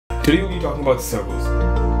Today we'll be talking about servos.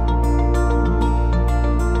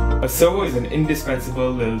 A servo is an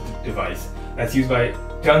indispensable little device that's used by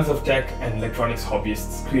tons of tech and electronics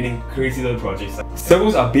hobbyists creating crazy little projects.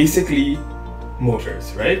 Servos are basically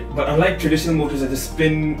motors, right? But unlike traditional motors that just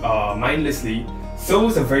spin mindlessly,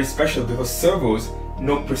 servos are very special because servos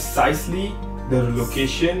know precisely the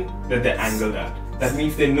location that they're angled at. That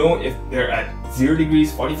means they know if they're at 0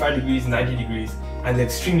 degrees, 45 degrees, 90 degrees, and they're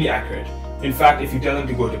extremely accurate. In fact, if you tell them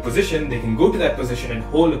to go to position, they can go to that position and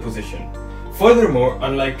hold a position. Furthermore,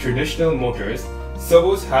 unlike traditional motors,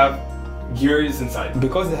 servos have gears inside.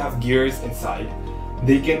 Because they have gears inside,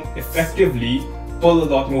 they can effectively pull a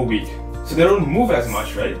lot more weight. So they don't move as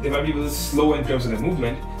much, right? They might be a little slow in terms of their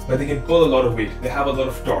movement, but they can pull a lot of weight. They have a lot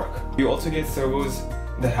of torque. You also get servos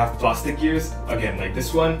that have plastic gears, again like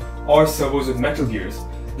this one, or servos with metal gears.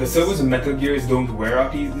 The servos with metal gears don't wear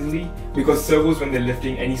out easily because servos, when they're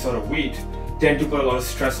lifting any sort of weight, tend to put a lot of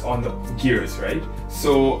stress on the gears, right?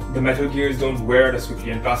 So the metal gears don't wear out as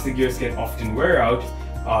quickly, and plastic gears can often wear out,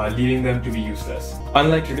 leaving them to be useless.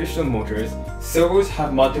 Unlike traditional motors, servos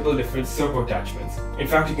have multiple different servo attachments. In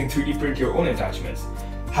fact, you can 3D print your own attachments.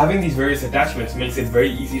 Having these various attachments makes it very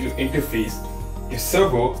easy to interface your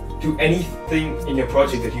servo to anything in your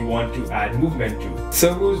project that you want to add movement to.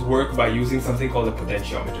 Servos work by using something called a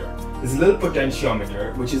potentiometer. There's a little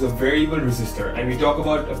potentiometer, which is a variable resistor, and we talk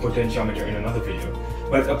about a potentiometer in another video.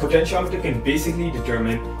 But a potentiometer can basically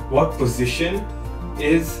determine what position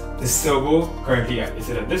is the servo currently at. Is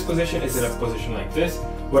it at this position? Is it at a position like this?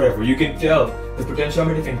 Whatever. You can tell, the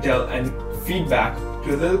potentiometer can tell and feedback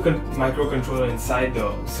to a little microcontroller inside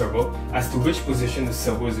the servo as to which position the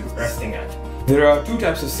servo is resting at. There are two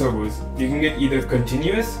types of servos. You can get either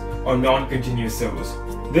continuous or non-continuous servos.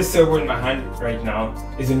 This servo in my hand right now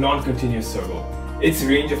is a non-continuous servo. Its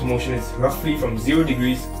range of motion is roughly from 0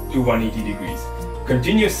 degrees to 180 degrees.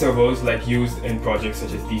 Continuous servos, like used in projects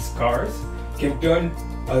such as these cars, can turn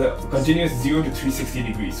a continuous 0 to 360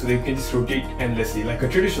 degrees, so they can just rotate endlessly like a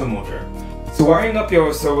traditional motor. So wiring up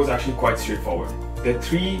your servo is actually quite straightforward. There are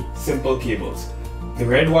 3 simple cables. The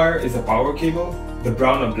red wire is the power cable, the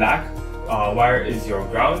brown or black wire is your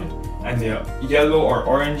ground, and the yellow or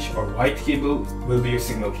orange or white cable will be your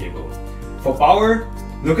signal cable. For power,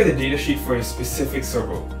 look at the datasheet for a specific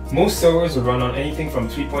servo. Most servos will run on anything from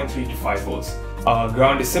 3.3 to 5 volts.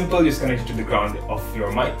 Ground is simple, just connect it to the ground of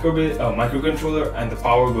your microcontroller, and the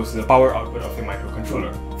power goes to the power output of your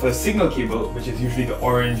microcontroller. For the signal cable, which is usually the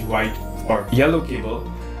orange, white, or yellow cable,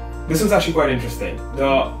 this one's actually quite interesting.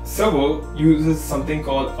 The servo uses something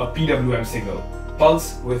called a PWM signal,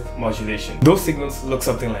 pulse width modulation. Those signals look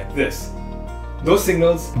something like this. Those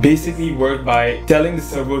signals basically work by telling the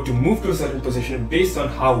servo to move to a certain position based on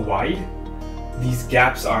how wide these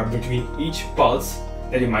gaps are between each pulse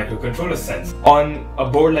that your microcontroller sends. On a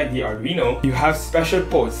board like the Arduino, you have special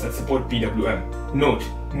ports that support PWM. Note,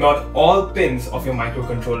 not all pins of your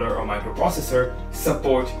microcontroller or microprocessor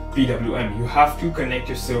support PWM. You have to connect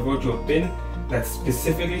your servo to a pin that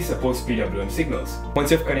specifically supports PWM signals.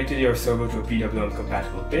 Once you've connected your servo to a PWM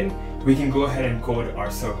compatible pin, we can go ahead and code our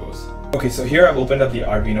servos. Okay, so here I've opened up the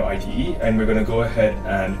Arduino IDE, and we're going to go ahead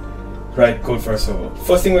and write code for our servo.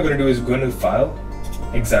 First thing we're going to do is go into File,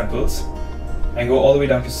 Examples, and go all the way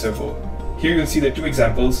down to Servo. Here you'll see the 2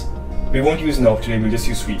 examples. We won't use knob today, we'll just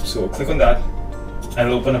use sweep. So click on that, and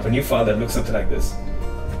it'll open up a new file that looks something like this.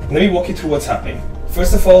 Let me walk you through what's happening.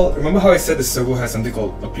 First of all, remember how I said the servo has something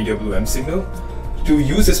called a PWM signal? To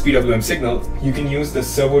use this PWM signal, you can use the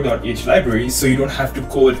servo.h library, so you don't have to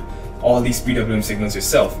code all these PWM signals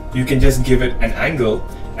yourself. You can just give it an angle,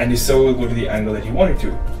 and your servo will go to the angle that you want it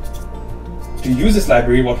to. To use this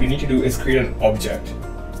library, what we need to do is create an object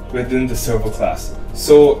within the servo class.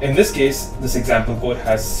 So in this case, this example code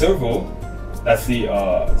has servo, that's the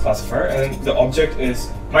classifier, and the object is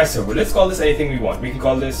my servo. Let's call this anything we want. We can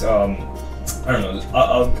call this, I don't know,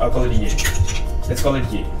 I'll call it Ye. Let's call it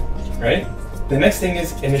Ye, right? The next thing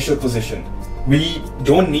is initial position. We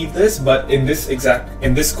don't need this, but in this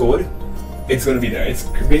code, it's going to be there. It's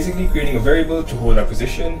basically creating a variable to hold our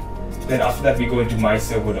position. Then after that, we go into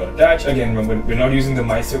myServo.attach. Again, remember, we're not using the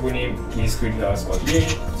myServo name. He's created ours called Ye,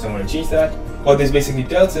 so I'm going to change that. What this basically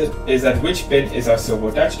tells it is that which pin is our servo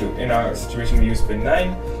attached to. In our situation, we use pin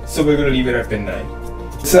 9, so we're going to leave it at pin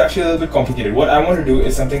 9. This is actually a little bit complicated. What I want to do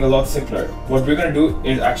is something a lot simpler. What we're going to do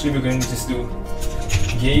is actually we're going to just do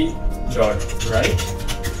Ye.write.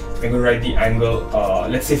 We're going to write the angle,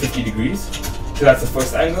 let's say 50 degrees. So that's the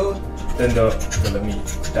first angle. Then let me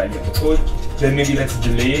tidy up the code. Then maybe let's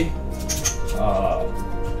delay.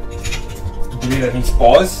 That means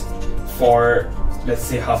pause for, let's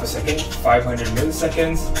say, half a second, 500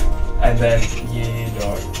 milliseconds, and then yay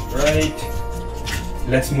dot right.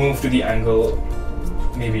 Let's move to the angle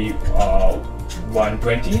maybe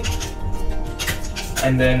 120,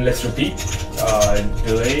 and then let's repeat.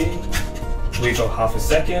 Delay, wait for half a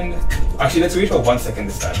second. Actually, let's wait for 1 second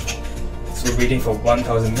this time. So we're waiting for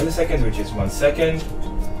 1000 milliseconds, which is 1 second.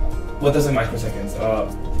 What does a microseconds?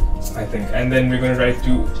 I think. And then we're going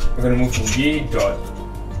to move to yay dot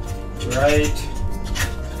right.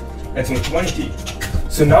 Let's move to 180.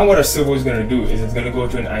 So now what our servo is going to do is it's going to go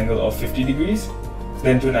to an angle of 50 degrees,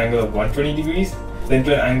 then to an angle of 120 degrees, then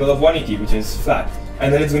to an angle of 180, which is flat.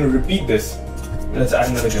 And then it's going to repeat this. Let's add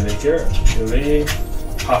another delay here. Delay,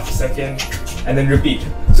 half a second, and then repeat.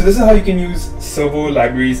 So this is how you can use servo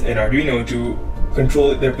libraries in Arduino to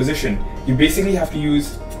control their position. You basically have to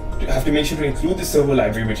make sure to include the servo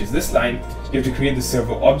library, which is this line. You have to create the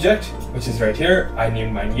servo object, which is right here. I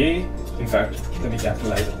named mine yay. In fact, let me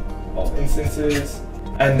capitalize all instances.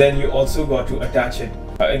 And then you also got to attach it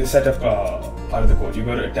in the setup part of the code. You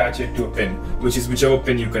got to attach it to a pin, which is whichever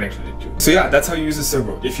pin you connected it to. So yeah, that's how you use the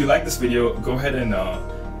servo. If you like this video, go ahead and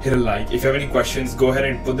hit a like. If you have any questions, go ahead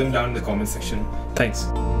and put them down in the comment section. Thanks.